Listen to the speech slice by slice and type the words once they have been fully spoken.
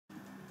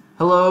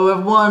Hello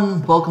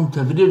everyone, welcome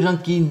to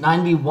VideoJunkie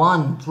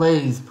 91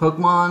 plays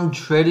Pokemon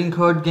Trading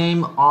Card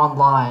Game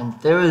online.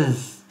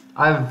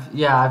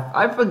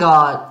 I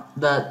forgot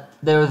that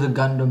there is a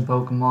Gundam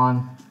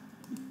Pokemon.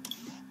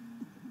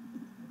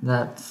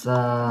 That's,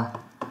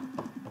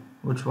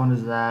 which one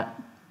is that?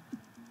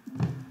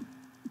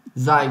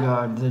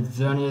 Zygarde, the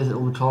Xerneas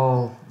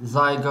Ultra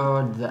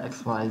Zygarde, the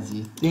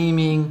XYZ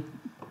theming,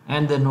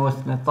 and the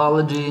Norse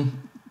mythology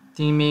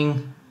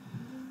theming.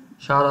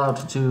 Shout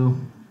out to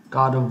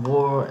God of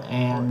War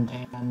and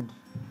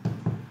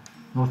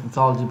Norse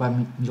Mythology by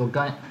Neil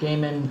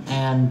Gaiman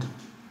and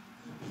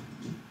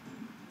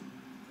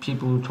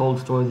people who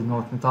told stories of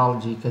Norse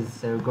mythology because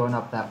they were growing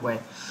up that way.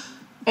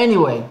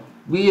 Anyway,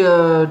 we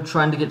are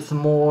trying to get some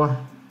more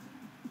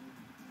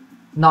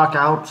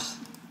knockouts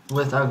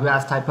with our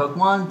grass type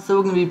Pokemon, so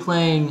we're going to be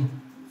playing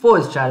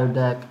Forest Shadow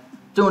deck,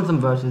 doing some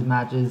versus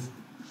matches,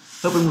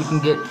 hoping we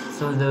can get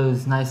some of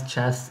those nice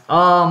chests.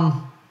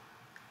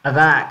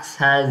 Avax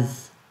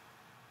has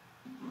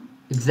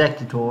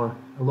Executor,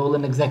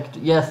 Alolan Executor.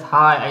 Yes,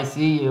 hi, I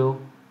see you.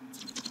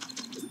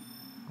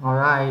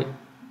 Alright.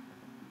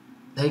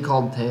 They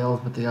called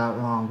Tails, but they got it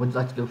wrong. Would you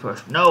like to go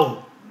first?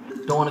 No!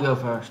 Don't want to go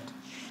first.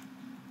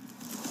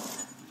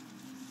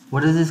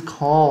 What is this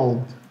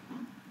called?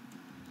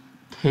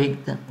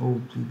 Take the... Oh,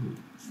 please.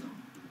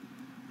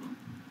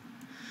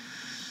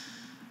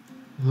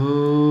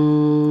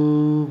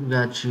 Ooh, we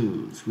gotta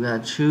choose. We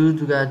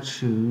gotta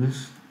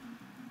choose.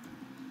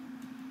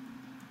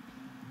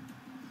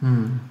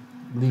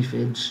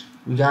 Leafage.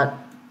 We got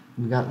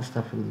the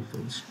stuff for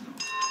leafage.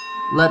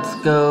 Let's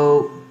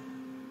go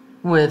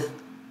with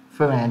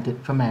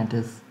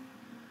Fermantis.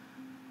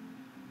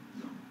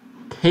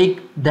 Take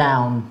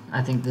down,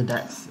 I think the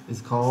deck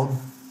is called.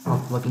 I'll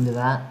have to look into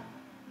that.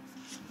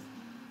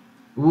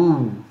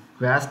 Ooh,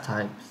 grass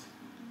types.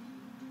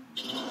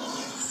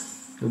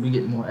 So we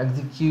get more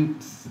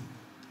executes.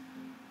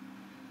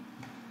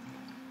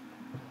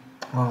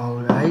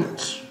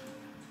 Alright.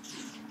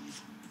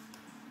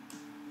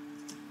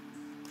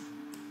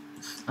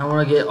 I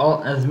want to get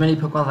as many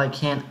Pokemon as I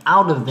can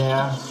out of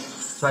there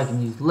so I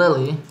can use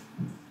Lily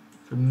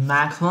for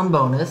maximum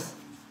bonus.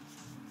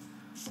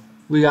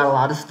 We got a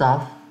lot of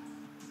stuff.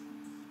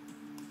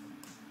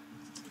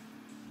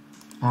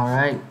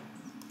 Alright.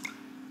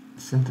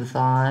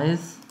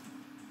 Synthesize.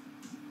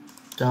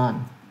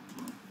 Done.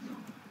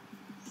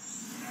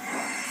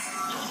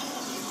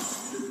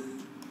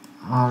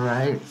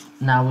 Alright.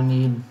 Now we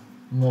need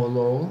more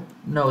LOL.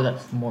 No,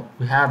 that's more.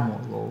 We have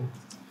more LOL.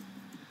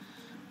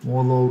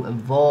 Morlul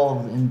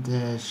evolved into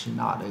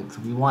Shiinotic,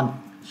 so we want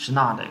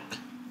Shiinotic.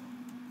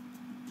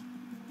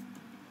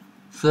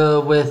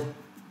 So with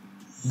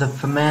the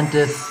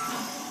Fermantis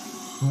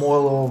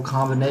Morlul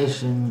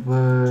combination,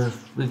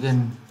 we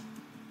can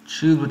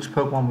choose which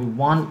Pokemon we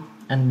want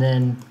and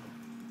then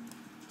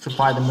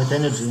supply them with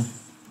energy.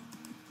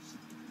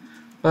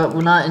 But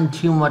we're not in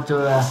too much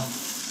of a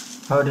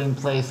hurting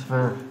place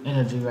for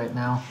energy right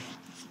now.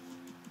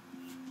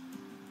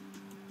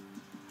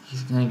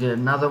 He's gonna get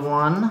another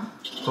one,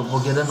 but we'll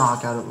get a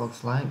knockout, it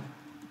looks like.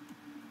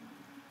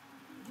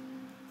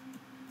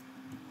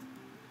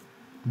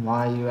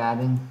 Why are you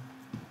adding?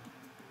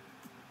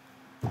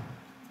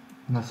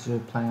 Unless you're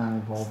planning on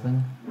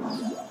evolving.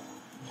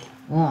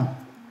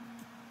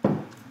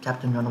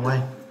 Captain, run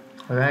away.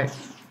 Alright.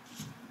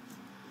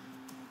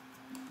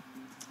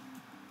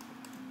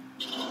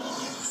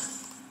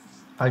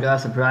 I got a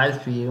surprise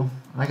for you.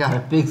 I got a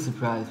big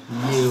surprise for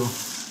you.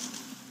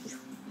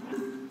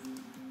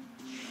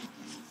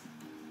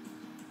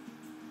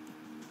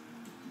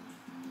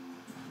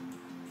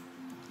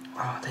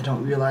 Oh, they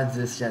don't realize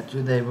this yet,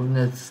 do they? We're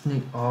gonna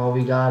sneak. Oh,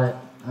 we got it.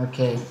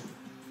 Okay.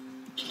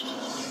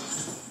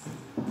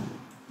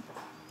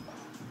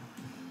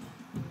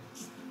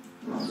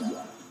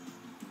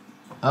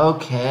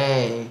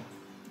 Okay.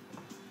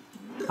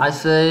 I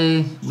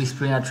say we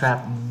spring our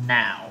trap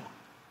now.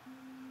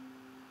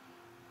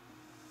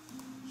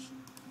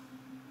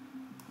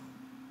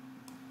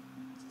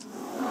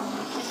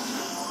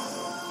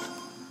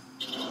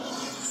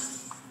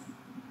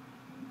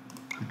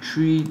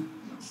 Retreat.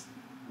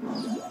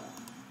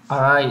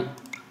 Alright,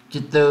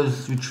 get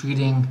those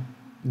retreating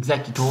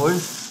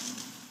Executors.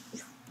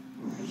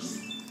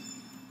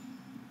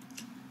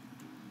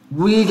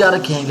 We got a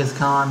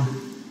Kangaskhan.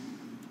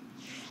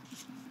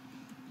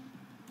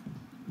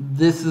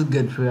 This is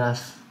good for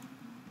us.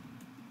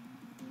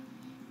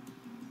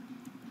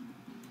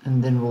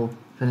 And then we'll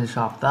finish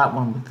off that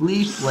one with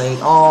Leaf Blade.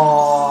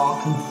 Oh,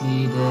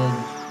 conceded.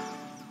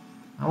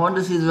 I want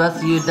to see the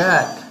rest of your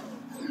deck.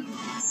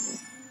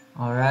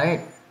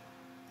 Alright.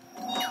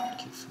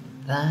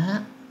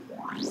 That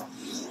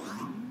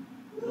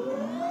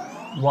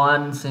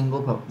one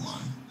single Pokemon.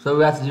 So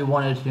we have to do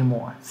one or two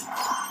more.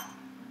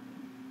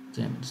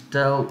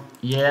 Still,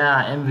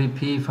 yeah,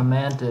 MVP for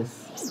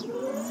Mantis.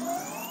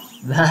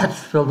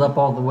 That's filled up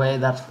all the way.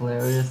 That's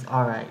hilarious.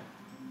 Alright.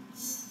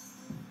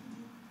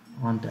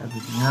 On to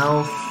everything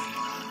else.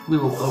 We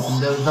will open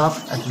those up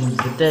at the end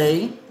of the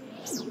day.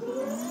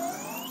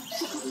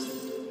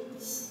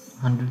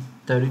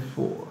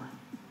 134.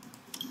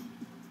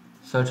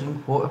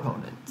 Searching for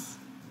opponents.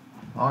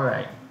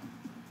 Alright.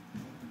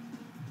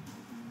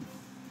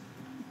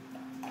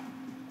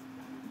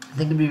 I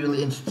think it'd be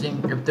really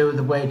interesting if there was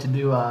a way to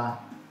do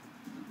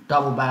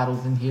double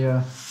battles in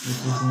here, which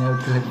is, you know,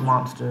 to hit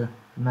monster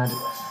magic.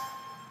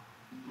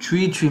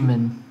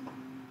 Treatment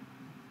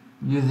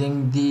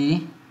using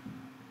the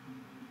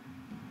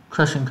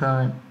crushing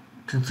current,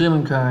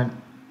 consuming current.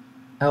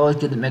 I always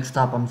get it mixed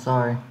up, I'm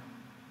sorry.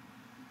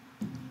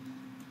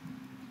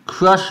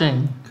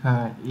 Crushing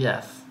current,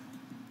 yes.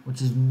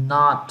 Which is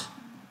not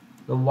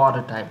the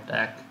water type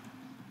deck,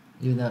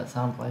 even though it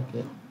sounds like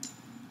it.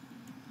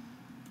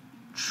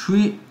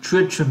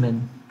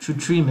 Treatment.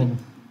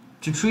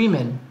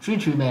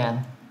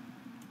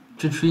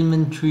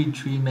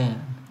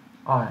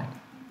 Alright.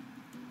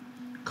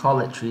 Call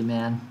it Tree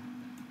Man.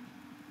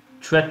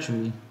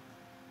 Treachery.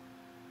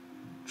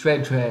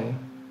 Tray.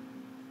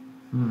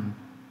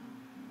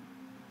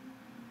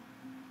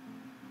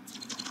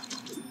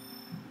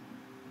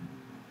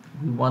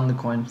 We won the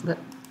coin flip.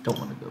 Don't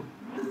want to go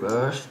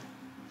first.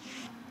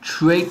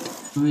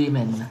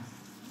 Treatment.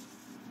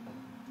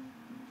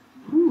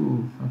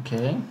 Ooh,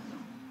 okay.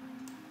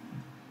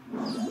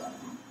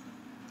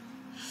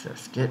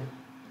 Surskit.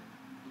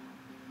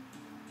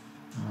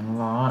 A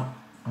lot.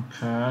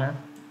 Okay.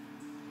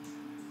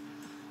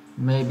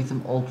 Maybe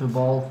some Ultra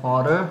Ball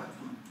fodder.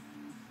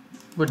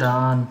 We're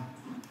done.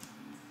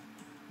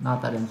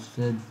 Not that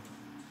interested.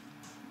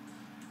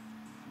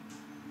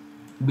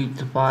 Beat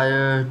the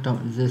fire.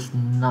 Don't resist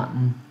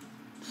nothing.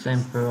 Same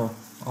for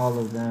all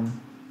of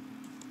them.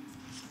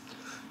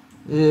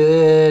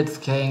 It's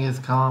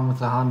Kangaskhan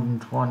with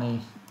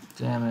 120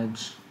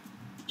 damage.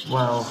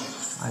 Well,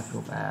 I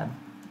feel bad.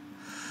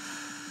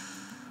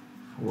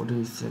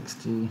 40,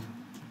 60,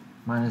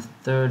 minus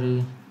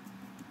 30,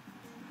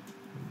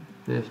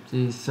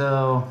 50,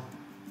 so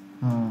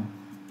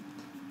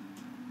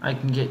I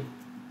can get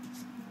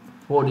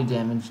 40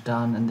 damage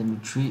done and then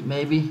retreat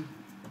maybe.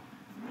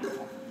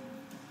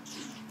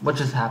 What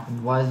just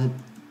happened? Why is it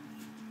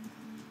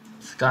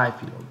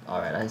Skyfield?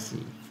 Alright, I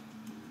see.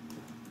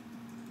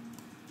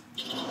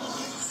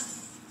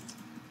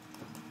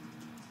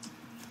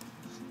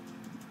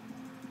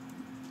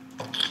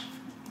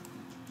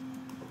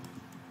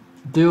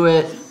 Do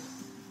it.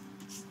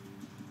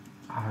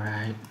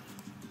 Alright.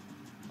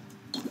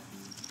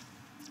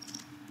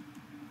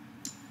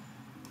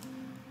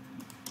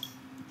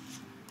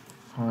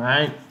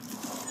 Alright.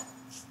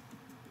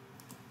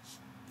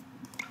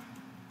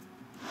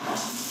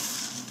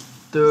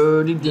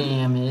 $30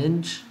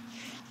 damage.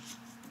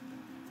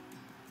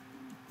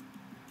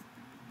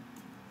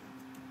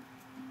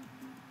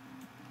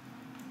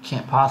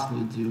 Can't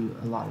possibly do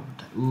a lot of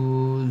attack.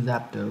 Ooh,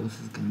 Zapdos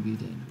is gonna be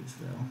dangerous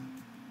though.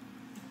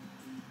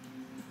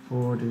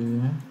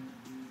 40.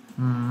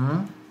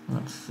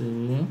 Let's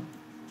see.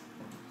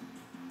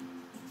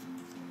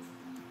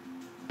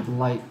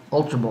 Light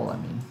Ultra Ball, I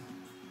mean.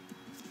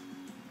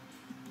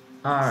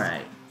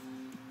 Alright.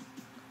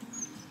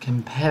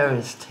 Can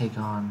Paris take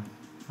on?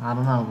 I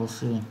don't know, we'll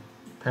see.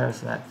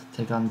 Paris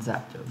take on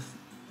Zapdos.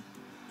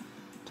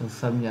 So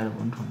 70 out of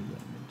 120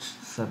 damage.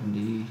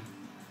 70.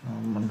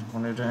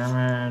 120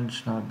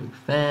 damage. Not a big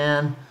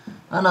fan.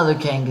 Another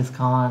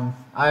Kangaskhan.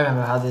 I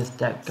remember how this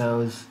deck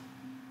goes.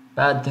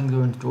 Bad things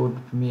are in store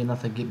for me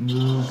unless I get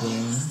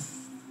moving.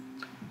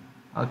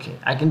 Okay,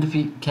 I can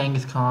defeat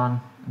Kangaskhan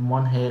in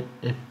one hit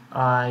if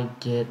I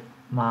get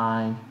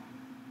my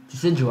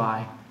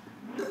Decidueye.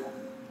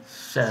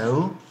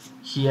 So,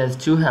 he has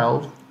 2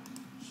 health.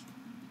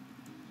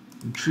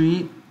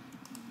 Retreat.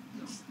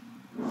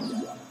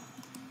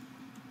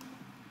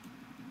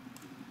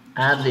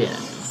 Add the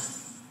enemy.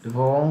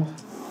 Evolve.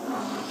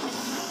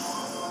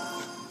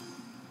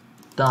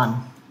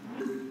 Done.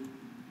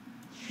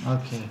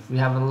 Okay, we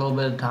have a little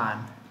bit of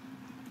time.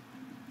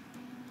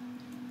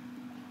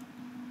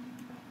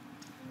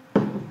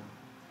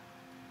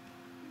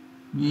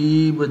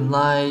 We would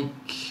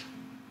like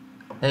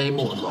a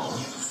more ball.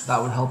 That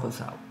would help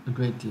us out a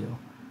great deal.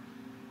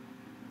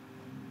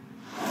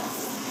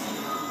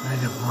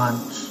 Mega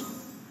Punch.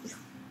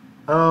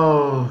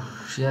 Oh,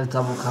 she has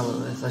double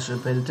colorless. I should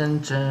have paid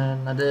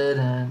attention. I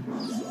didn't.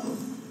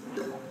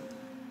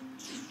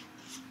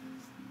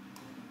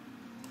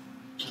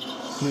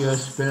 We are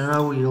spinning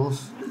our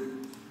wheels.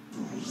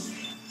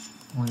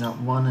 We got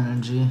 1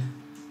 energy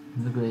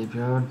in the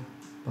graveyard,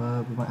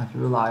 but we might have to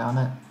rely on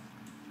it.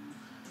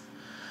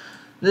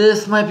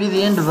 This might be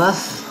the end of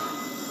us.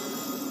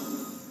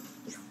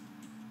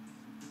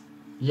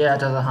 Yeah, it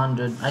does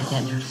 100. I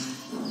can't just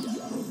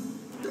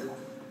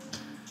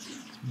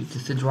beat the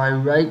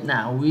Decidueye right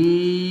now.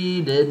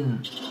 We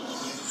didn't.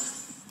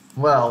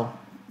 Well,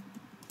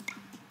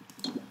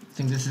 I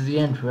think this is the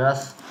end for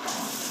us.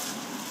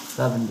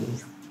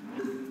 70.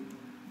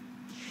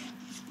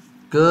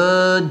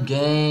 Good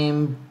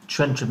game,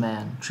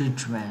 Trencherman.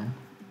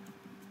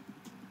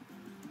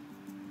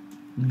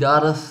 You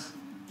got us.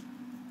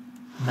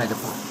 Mega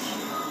Punch.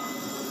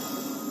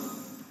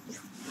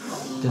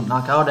 Didn't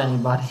knock out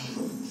anybody.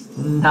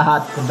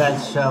 Not the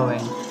best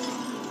showing.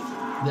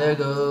 There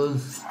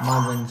goes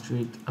my win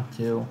streak up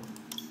to.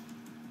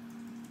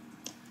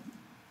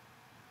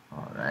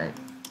 Alright.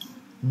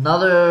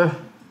 Another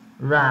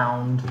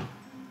round.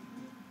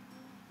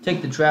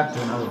 Take the trap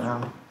to another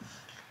round.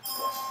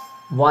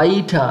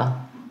 Waita.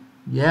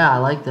 Yeah, I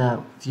like that.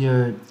 With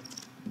your...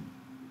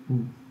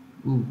 Ooh,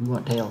 we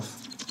want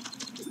tails.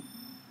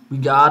 We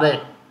got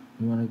it.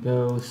 You want to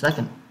go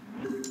second.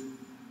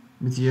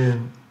 With your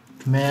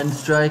command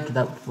strike.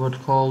 That's what's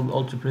called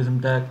Ultra Prism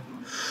deck.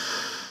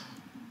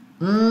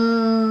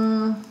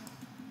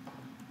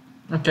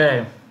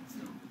 Okay.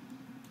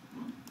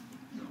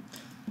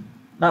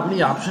 Not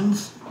many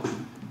options.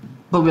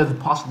 But we have the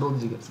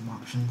possibility to get some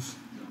options.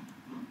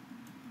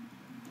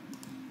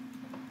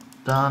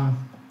 Done.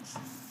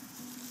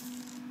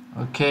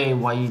 Okay,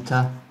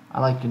 Waita. I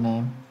like your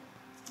name.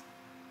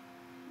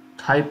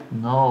 Type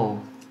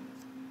no.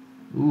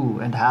 Ooh,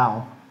 and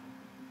how?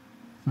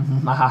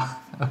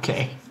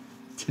 Okay.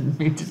 Didn't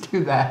mean to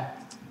do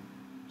that.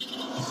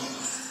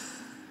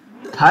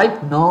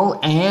 Type null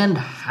and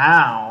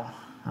how?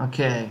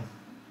 Okay.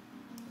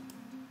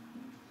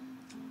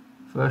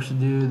 First you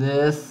do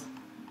this.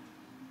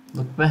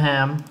 Look for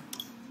him.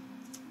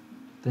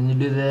 Then you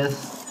do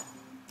this.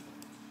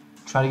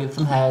 Try to get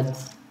some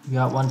heads. You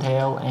got one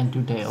tail and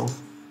two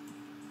tails.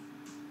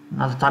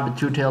 Not the type of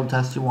two-tailed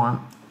test you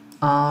want.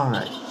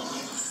 Alright.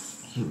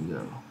 Here we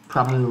go.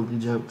 Probability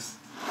jokes.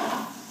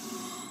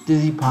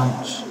 Dizzy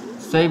punch.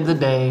 Save the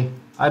day.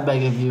 I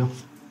beg of you.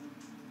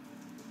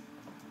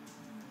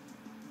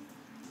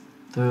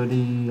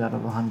 30 out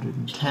of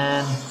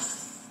 110.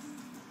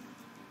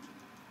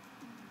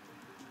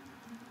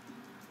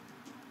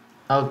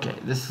 Okay,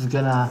 this is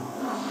gonna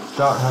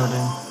start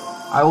hurting.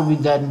 I will be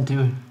dead in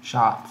 2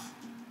 shots.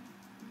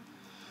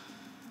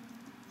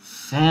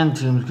 Sand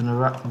Tomb's gonna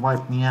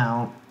wipe me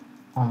out.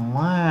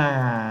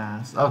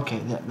 Unless... Okay,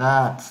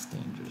 that's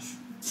dangerous.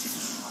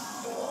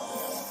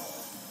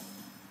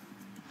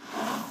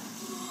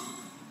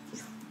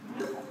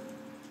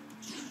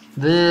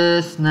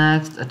 This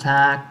next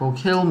attack will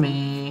kill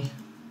me.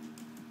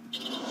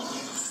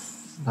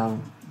 So,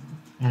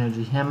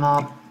 energy him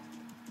up.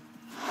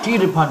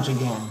 Cheetah punch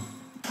again.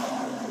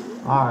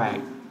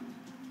 Alright.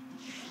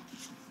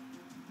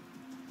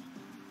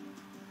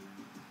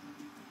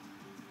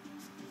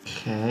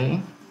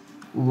 Okay.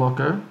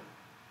 Looker.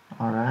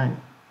 Alright.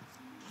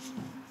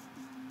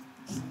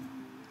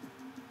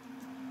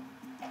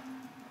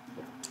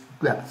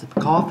 Grab a sip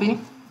of coffee.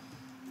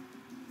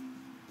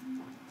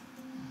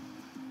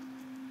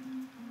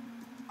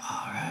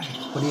 Alright.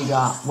 What do you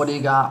got? What do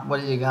you got? What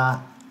do you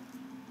got?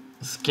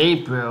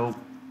 Escape rope.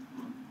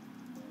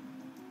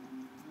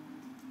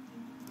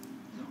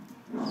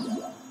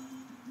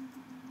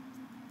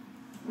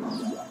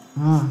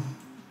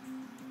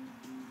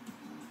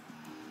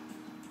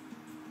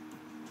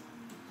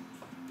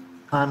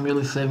 I'm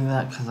really saving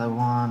that because I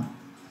want...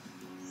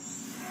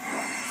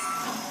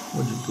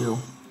 What'd you do?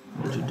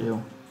 What'd you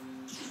do?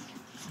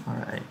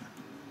 Alright.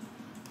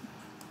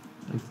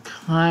 I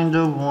kind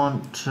of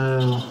want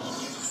to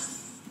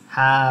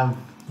have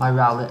my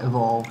Rowlet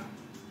evolve.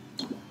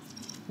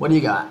 What do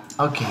you got?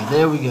 Okay,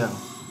 there we go.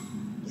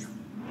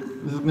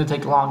 This is going to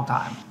take a long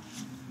time.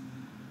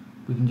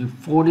 We can do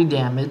 40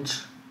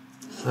 damage.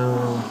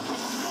 So,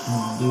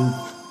 do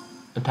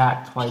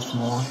attack twice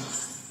more.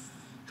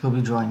 He'll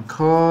be drawing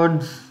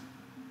cards.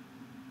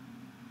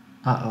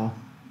 Uh-oh.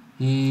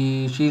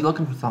 She's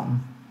looking for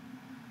something.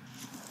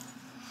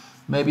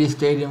 Maybe a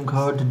stadium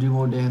card to do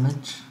more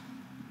damage.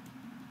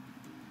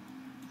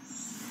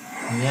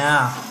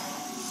 Yeah.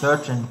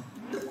 Searching.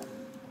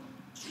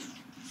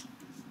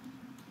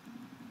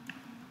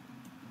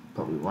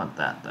 But we want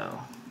that though.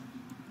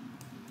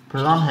 Put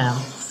it on him.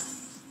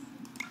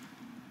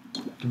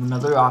 Give him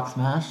another Rock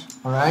Smash.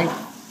 Alright.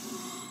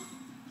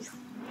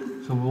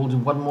 So we'll do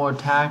one more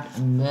attack,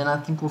 and then I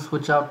think we'll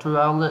switch out to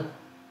Rowlet.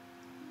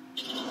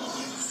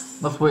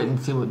 Let's wait and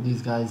see what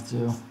these guys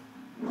do.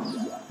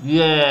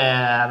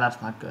 Yeah, that's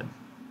not good.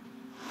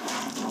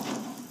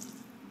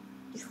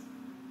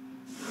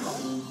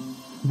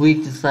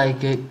 Weak to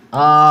Psychic.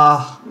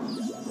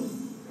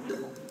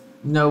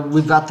 No,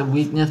 we've got the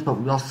weakness, but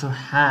we also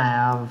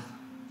have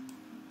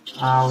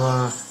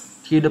our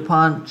Cheetah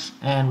Punch,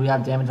 and we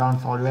have damage on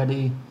us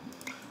already.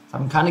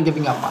 I'm kind of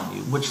giving up on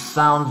you, which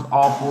sounds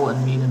awful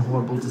and mean and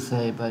horrible to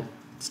say, but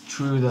it's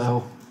true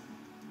though.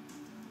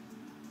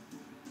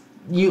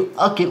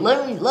 Okay,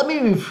 let me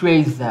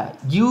rephrase that.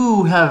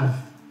 You have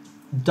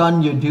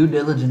done your due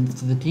diligence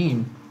to the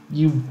team.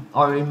 You've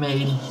already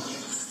made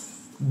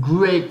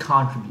great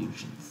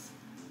contributions.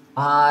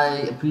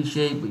 I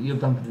appreciate what you've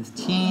done for this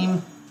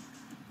team,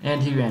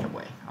 and he ran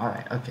away.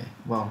 Alright, okay,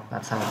 well,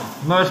 that's how it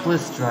is.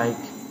 Merciless Strike.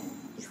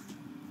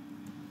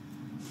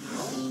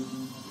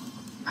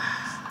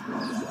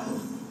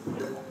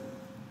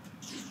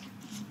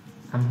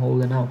 I'm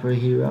holding out for a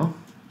hero.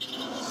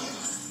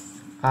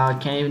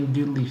 Can't even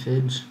do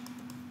leafage.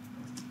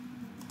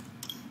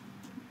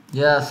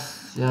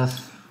 Yes,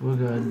 we're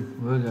good,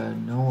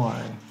 don't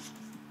worry.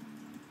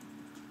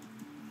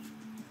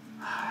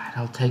 Alright,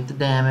 I'll take the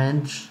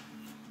damage.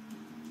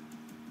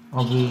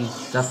 I'll be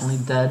definitely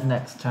dead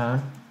next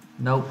turn.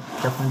 Nope,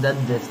 definitely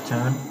dead this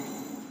turn.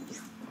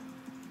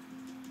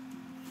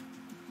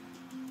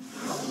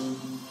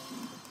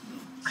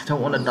 I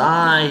don't want to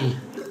die.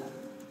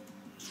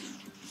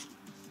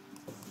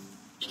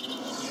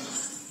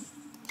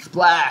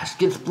 Splash!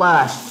 Get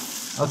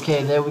splashed!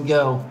 Okay, there we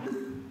go.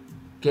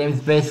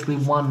 Game's basically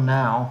won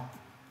now.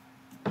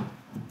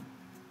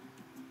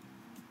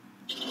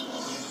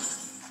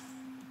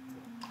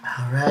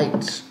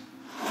 Alright.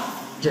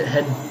 Get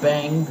head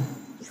banged.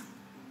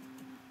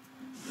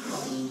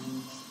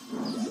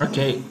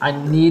 Okay, I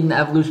need an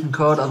evolution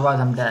code, otherwise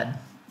I'm dead.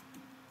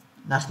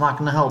 That's not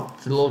gonna help.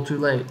 It's a little too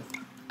late.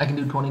 I can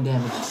do 20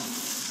 damage.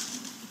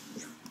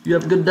 You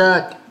have a good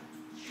deck.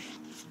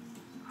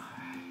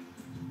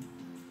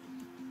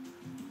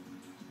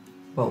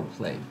 Well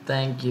played.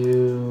 Thank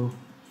you.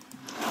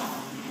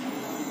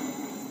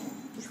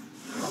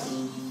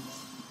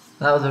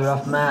 That was a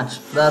rough match.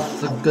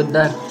 That's a good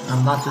deck.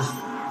 I'm not just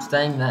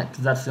saying that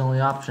because that's the only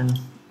option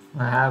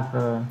I have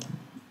to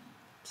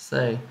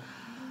say.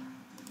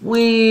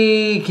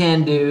 We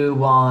can do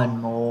one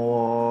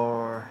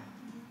more.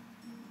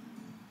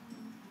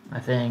 I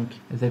think,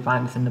 if they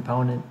find us an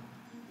opponent.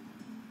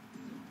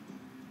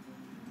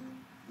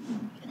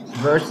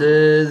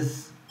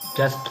 Versus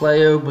guest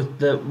player with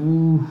the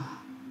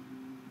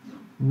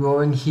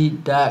Roaring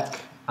Heat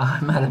deck.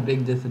 I'm at a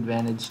big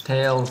disadvantage.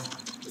 Tails.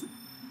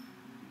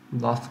 We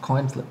lost the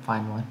coin flip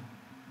finally.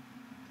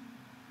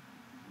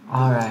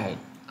 Alright,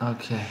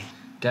 okay.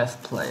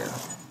 Guest player.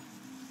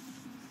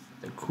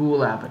 The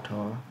cool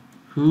avatar.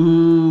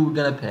 Who we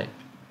gonna pick?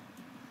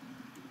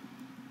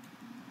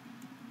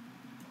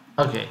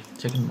 Okay,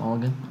 Chicken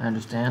Mulligan, I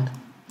understand.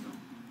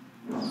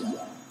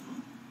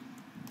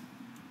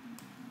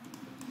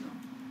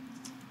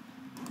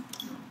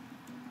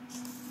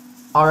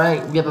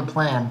 Alright, we have a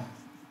plan.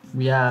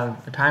 We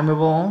have a timer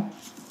ball.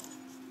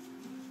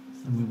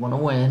 And we want to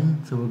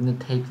win, so we're going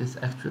to take this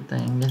extra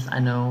thing. Yes, I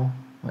know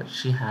what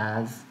she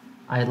has.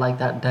 I like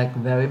that deck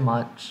very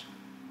much.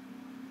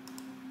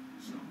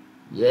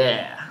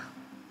 Yeah.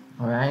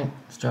 Alright,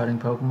 starting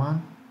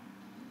Pokemon.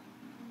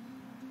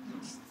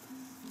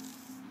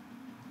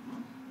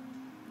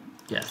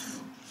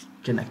 Yes.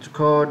 Get an extra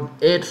card.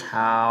 It's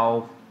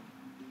how.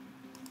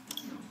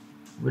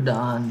 We're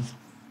done.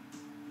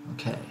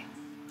 Okay.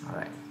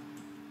 Alright.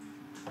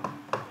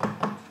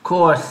 Of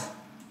course,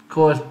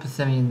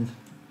 Persimmons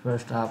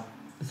first up.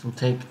 This will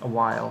take a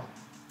while.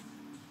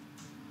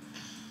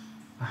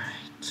 Alright.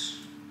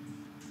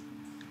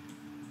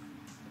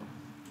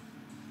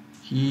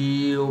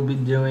 He'll be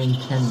doing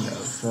Kendo,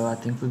 so I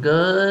think we're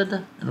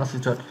good. Unless he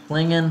starts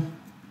flinging.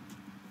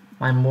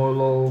 My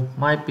Morlo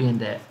might be in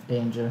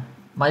danger.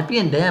 Might be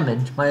in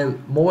damage. My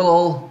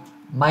Morlo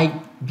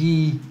might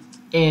be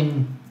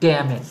in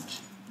damage.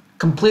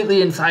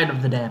 Completely inside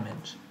of the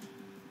damage.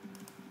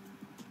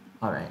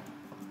 Alright.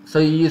 So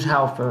you use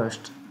Howl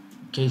first.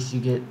 In case you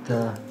get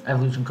the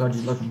evolution card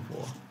you're looking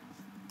for.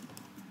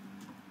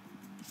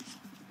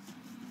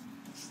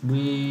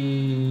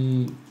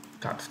 We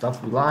got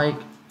stuff we like.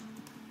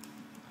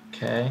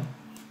 Okay.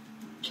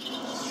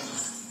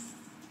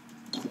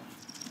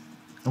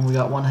 And we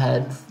got one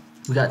head.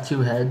 We got two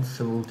heads,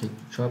 so we'll take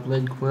Sharp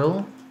Blade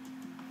Quill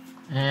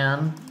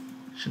and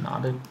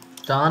Shinada.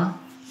 Done.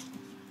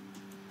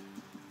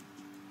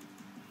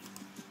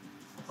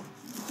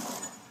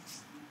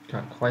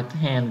 Got quite the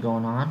hand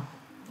going on.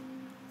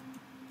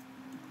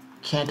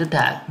 Can't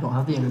attack. We don't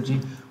have the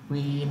energy.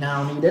 We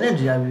now need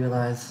energy, I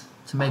realize,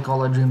 to make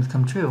all our dreams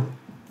come true.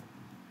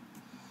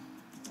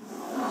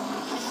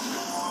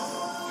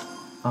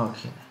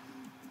 Okay.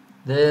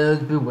 There's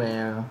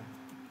Beware.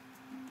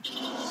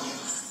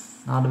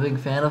 Not a big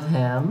fan of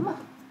him.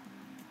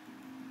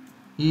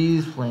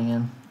 He's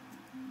flinging.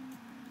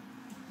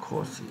 Of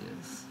course he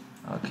is.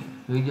 Okay,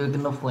 who you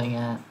gonna fling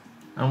at?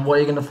 And what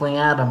are you gonna fling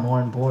at him,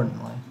 more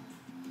importantly?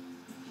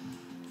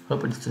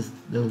 Hope it's just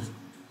those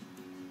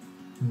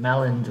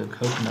melons or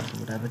coconuts or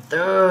whatever.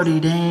 30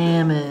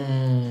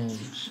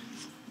 damage!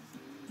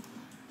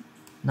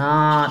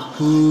 Not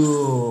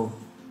cool.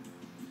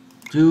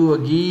 Do a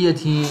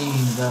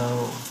guillotine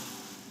though.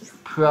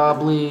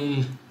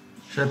 Probably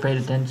should have paid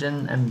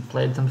attention and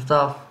played some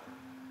stuff.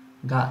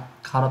 Got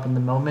caught up in the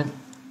moment.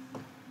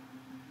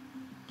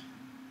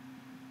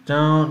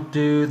 Don't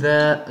do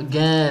that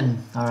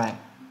again. Alright.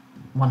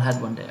 One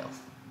head, one tails.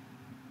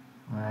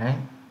 Alright.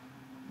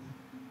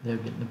 They're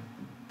getting the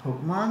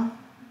Pokemon.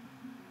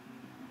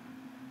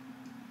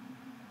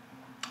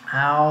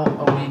 How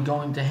are we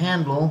going to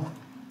handle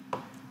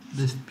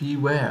this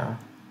Beware?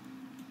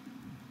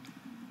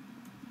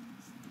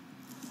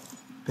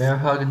 Bear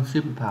Hug and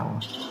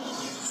Superpower.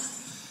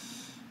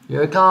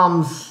 Here it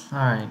comes.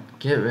 Alright,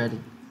 get ready.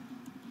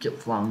 Get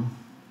flung.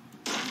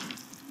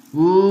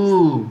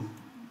 Ooh.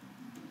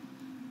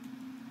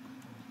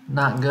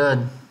 Not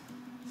good.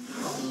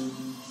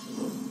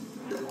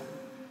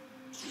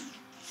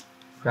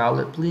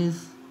 Growlithe,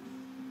 please.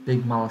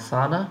 Big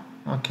Malasada.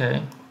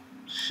 Okay.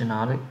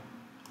 Shinodic.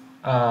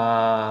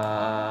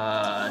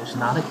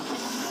 Hypnotic.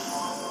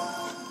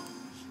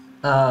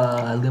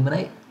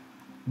 Illuminate.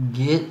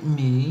 Get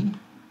me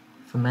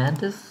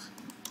Fomantis.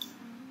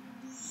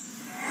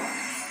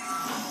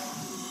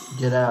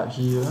 Get out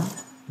here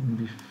and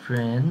be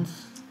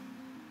friends.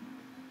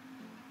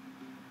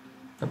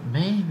 But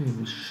maybe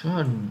we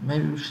shouldn't.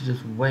 Maybe we should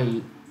just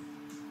wait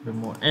for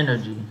more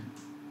energy.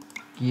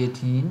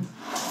 Guillotine.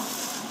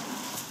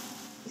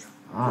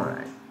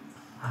 Alright.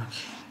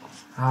 Okay.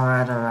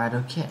 Alright,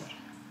 okay.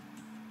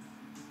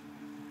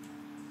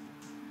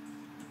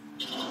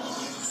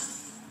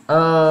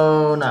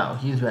 Oh no,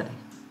 he's ready.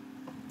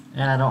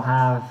 And I don't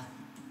have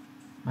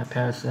my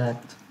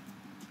Parasect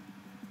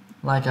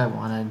like I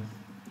wanted.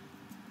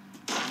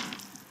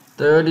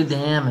 30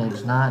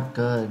 damage, not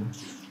good.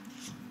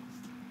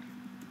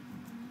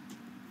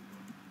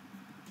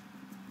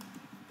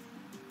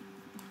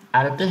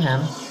 Add it to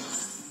him.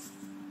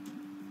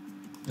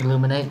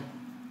 Illuminate.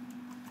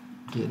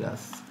 Get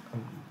us a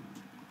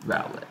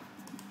Rowlet.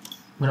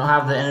 We don't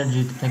have the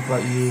energy to think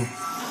about you.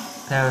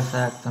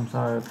 Parasect, I'm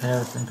sorry,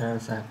 Paras and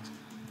Parasect.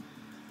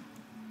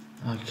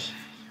 Okay,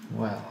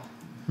 well,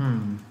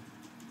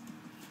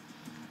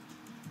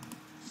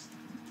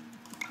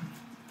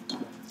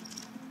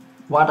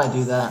 Why'd I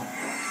do that?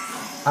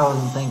 I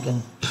wasn't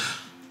thinking.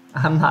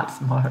 I'm not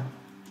smart.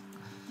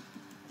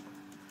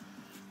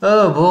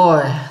 Oh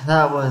boy,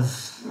 that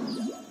was...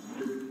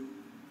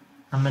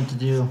 I meant to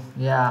do.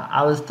 Yeah,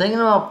 I was thinking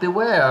about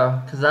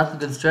Beware, because that's a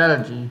good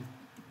strategy.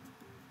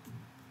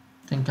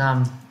 I think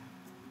I'm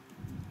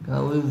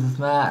gonna lose this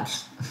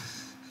match.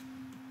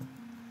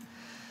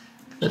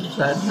 I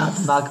decided not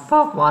to knock a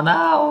Pokemon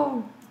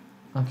out.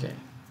 Okay.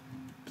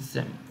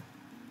 Persimmon.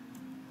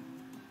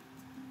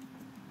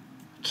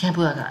 Can't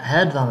believe I got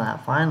heads on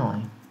that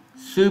finally.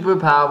 Super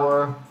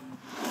power.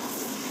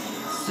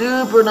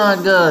 Super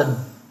not good.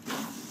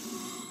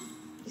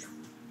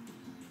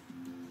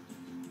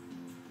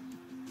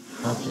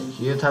 Okay,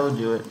 here's how we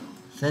do it.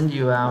 Send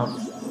you out.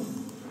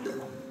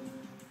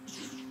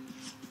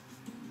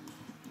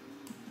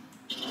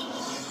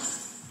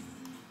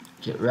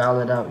 Get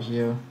Rowlet out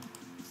here.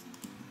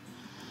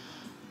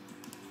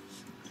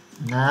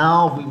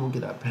 Now we will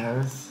get our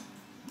Paras.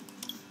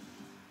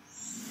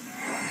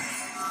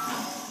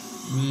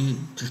 We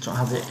just don't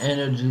have the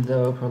energy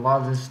though for a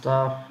lot of this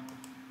stuff.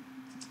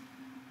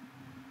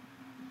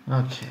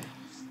 Okay.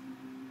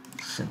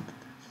 Synthesis.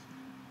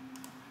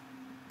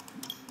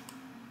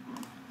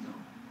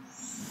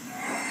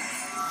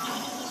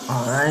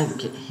 Alright,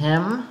 get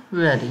him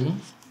ready.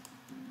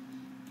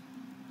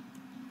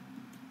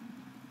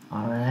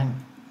 Alright.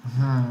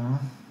 How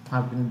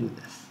are we gonna do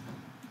this?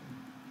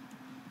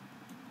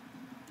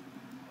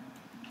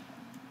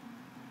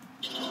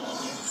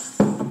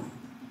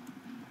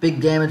 Big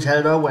damage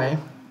headed our way.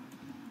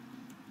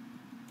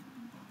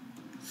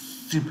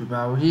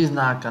 Superpower, he's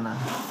not gonna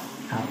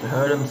have to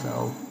hurt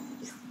himself.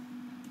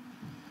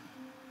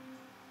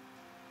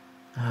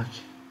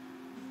 Okay.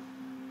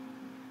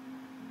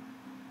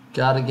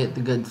 Gotta get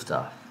the good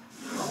stuff.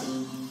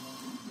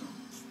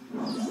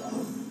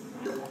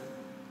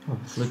 Oh,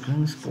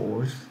 flickering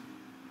spores.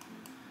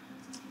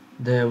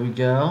 There we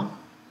go.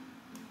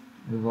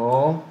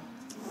 Evolve.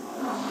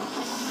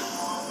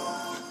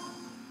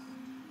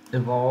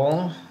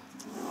 Evolve.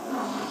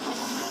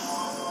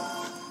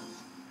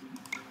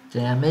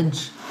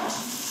 Damage.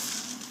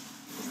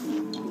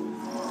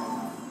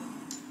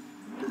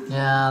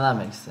 Yeah, that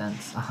makes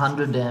sense.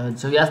 100 damage.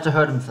 So he has to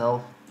hurt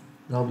himself.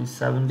 That'll be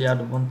 70 out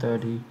of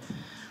 130.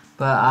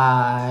 But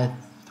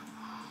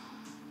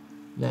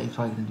yeah, he's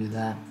probably gonna do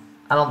that.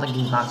 I don't think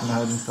he's not gonna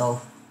hurt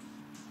himself.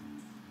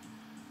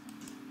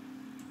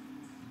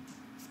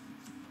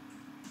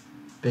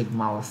 Big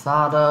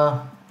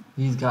Malasada.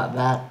 He's got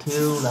that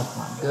too. That's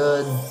not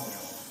good.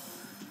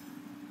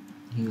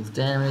 Heals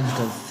damage,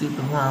 does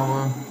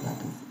superpower. That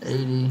does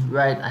 80.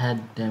 Right, I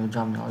had damage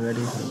on me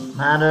already, so it doesn't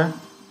matter.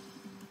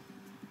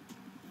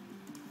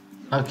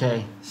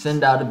 Okay,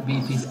 send out a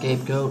beefy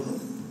scapegoat.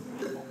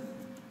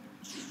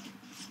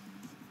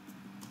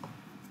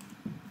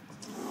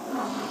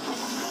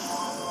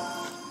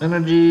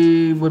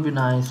 Energy would be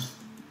nice.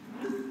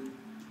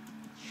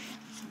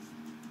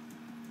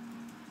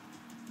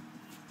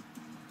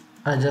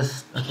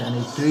 Okay, I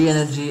need 3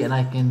 energy and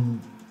I can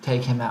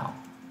take him out.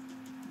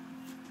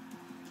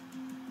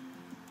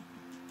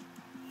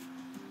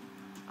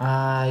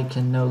 I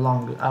can no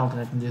longer, I don't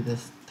think I can do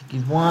this. I think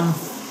he's 1.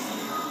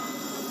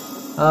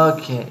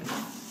 Okay.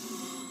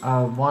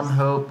 Our one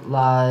hope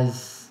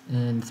lies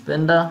in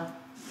Spinda.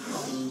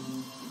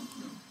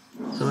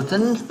 So we're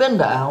sending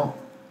Spinda out,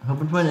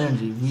 hoping for an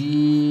energy.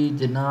 We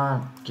did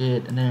not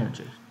get an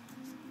energy.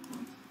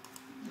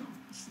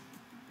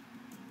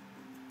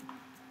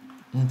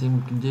 Anything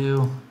we can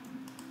do?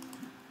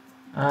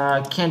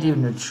 I can't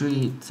even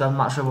retreat, so I'm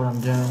not sure what I'm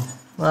doing.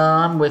 Well,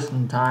 I'm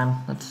wasting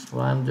time. That's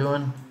what I'm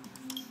doing.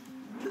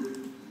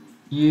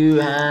 You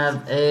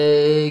have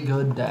a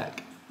good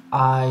deck.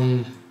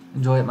 I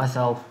enjoy it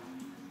myself.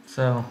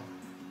 So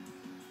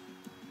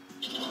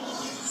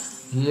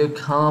here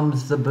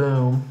comes the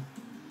boom.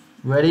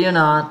 Ready or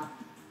not,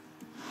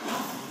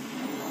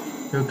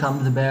 here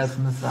comes the bears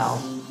from the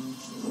south.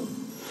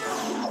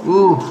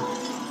 Ooh,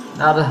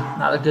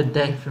 not a good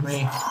day for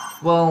me.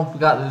 Well, we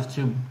got those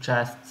 2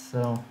 chests,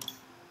 so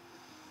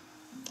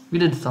we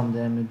did some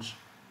damage.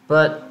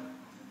 But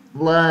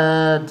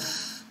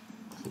let's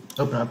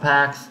open our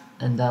packs,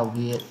 and that'll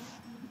be it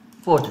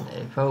for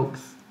today,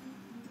 folks.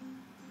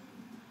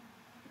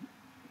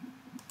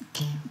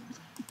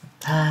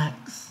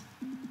 Packs.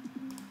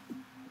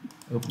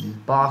 Open these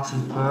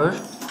boxes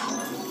first.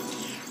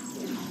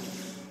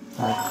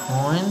 5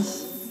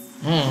 coins.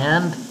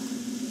 And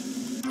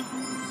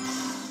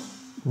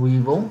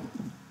Weevil.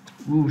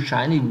 Ooh,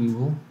 shiny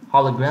Weevil.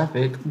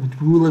 Holographic with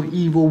Rule of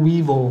Evil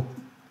Weevil.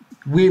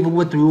 Weevil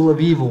with the Rule of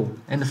Evil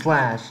and a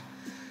slash.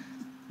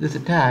 This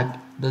attack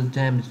does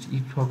damage to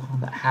each Pokemon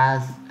that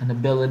has an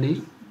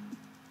ability.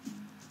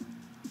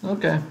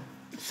 Okay.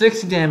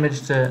 60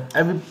 damage to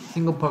every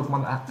single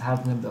Pokemon that has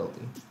an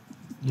ability.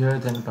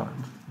 Yours and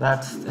opponents.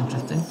 That's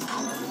interesting.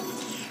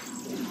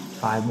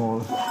 5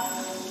 more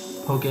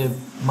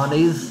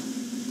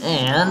Pokemonies.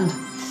 And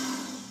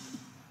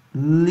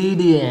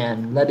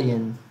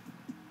Ledian.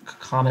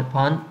 Comet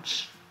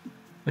Punch,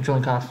 which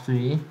only costs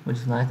 3, which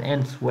is nice.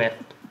 And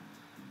Swift,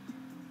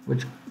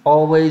 which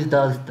always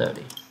does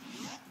 30.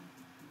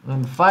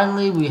 And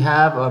finally, we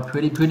have a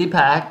pretty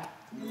pack.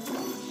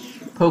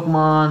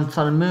 Pokemon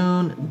Sun and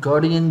Moon,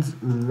 Guardians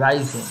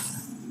Rising.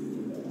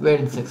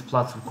 Rated 6+,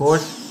 of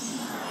course.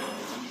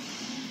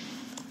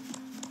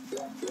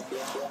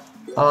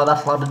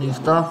 That's a lot of new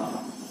stuff.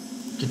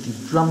 Get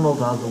these drum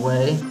rolls out of the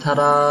way.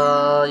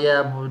 Ta-da!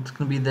 Yeah, it's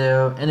gonna be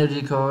their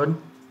energy code.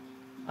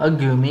 A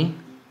Gumi.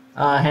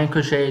 Hand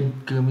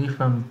crocheted Gumi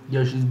from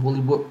Yoshi's Woolly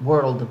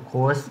World, of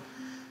course.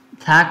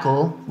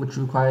 Tackle, which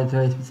requires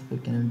very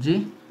specific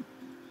energy.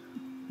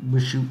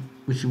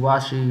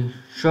 Wishy-washy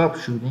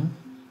sharpshooting.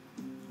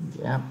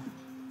 Yeah.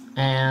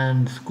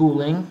 And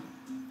Schooling.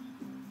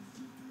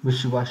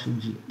 Wishy-washy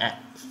GX.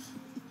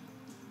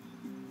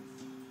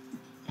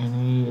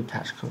 Any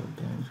attached code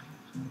damage.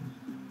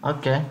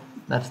 Okay,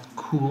 that's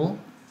cool.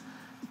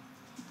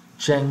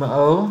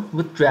 Changma-O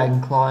with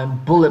Dragon Claw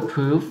and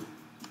Bulletproof.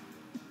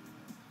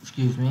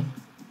 Excuse me.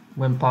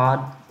 Wimpod.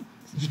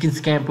 He can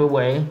scamper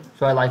away,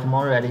 so I like him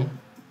already.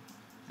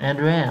 And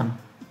Ram.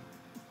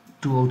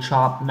 Dual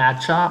Chop,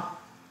 Mad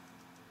Chop.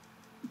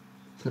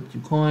 Flip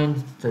 2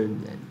 coins,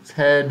 30 its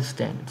head,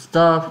 standard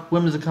stuff.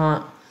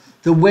 Whimsicott.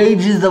 The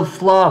Wages of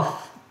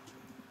Fluff.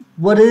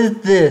 What is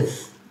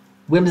this?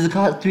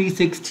 Whimsicott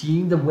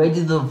 316. The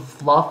Wages of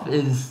Fluff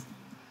is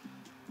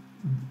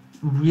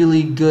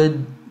really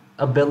good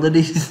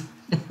abilities.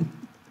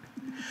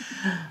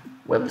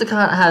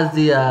 Whimsicott has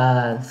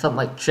the something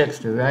like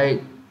Trickster,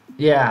 right?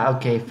 Yeah,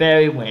 okay,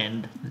 Fairy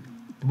Wind.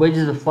 The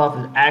Wages of Fluff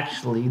is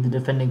actually the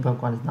defending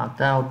Pokemon is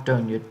knocked out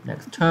during your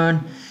next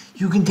turn.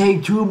 You can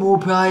take 2 more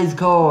prize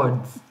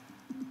cards.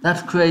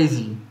 That's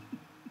crazy.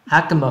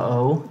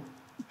 Hakama-O,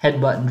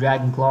 Headbutt and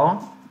Dragon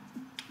Claw.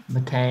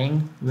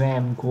 Matang,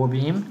 Ram and Core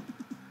Beam.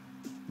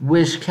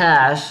 Wish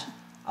Cash,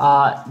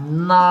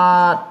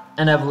 not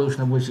an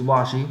evolution of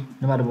Wishy-Washy,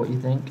 no matter what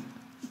you think,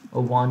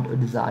 or want or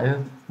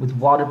desire, with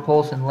Water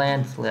Pulse and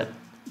Landslip.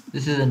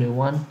 This is a new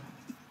one.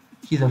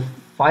 He's a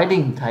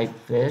fighting type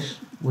fish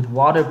with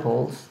Water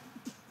Pulse.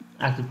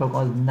 Active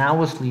Pokemon is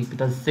now asleep, it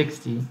does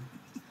 60.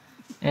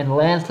 And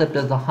Landslip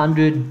does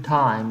 100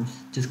 times.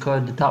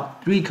 Discard the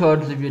top 3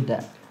 cards of your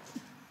deck.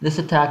 This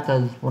attack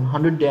does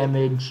 100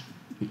 damage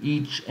for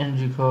each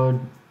energy card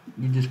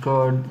you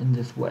discard in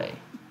this way.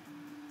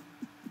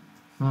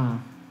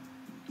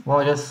 Well,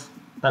 I guess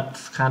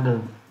that's kind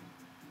of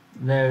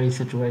very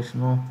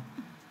situational.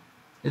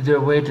 Is there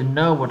a way to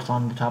know what's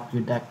on the top of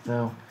your deck,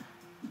 though?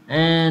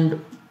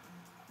 And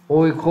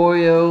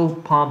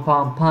Oricorio, Pom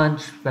Pom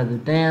Punch, Feather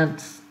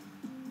Dance.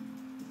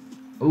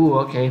 Ooh,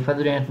 okay,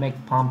 Feather Dance makes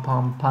Pom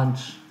Pom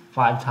Punch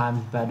 5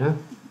 times better.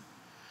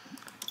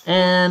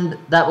 And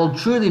that will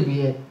truly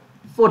be it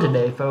for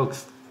today,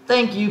 folks.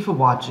 Thank you for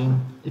watching.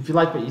 If you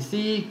like what you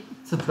see,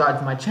 subscribe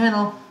to my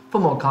channel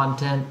for more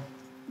content.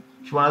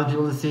 If you want other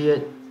people to see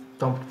it,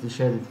 don't forget to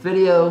share this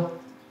video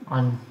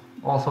on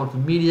all sorts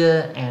of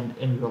media and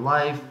in real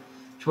life.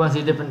 If you want to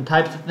see different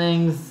types of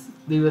things,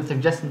 leave a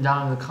suggestion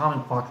down in the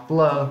comment box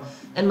below.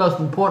 And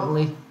most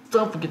importantly,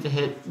 don't forget to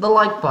hit the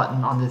like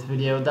button on this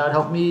video. That would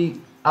help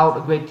me out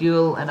a great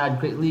deal and I'd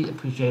greatly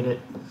appreciate it.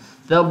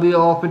 That'll be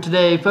all for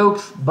today,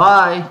 folks.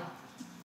 Bye!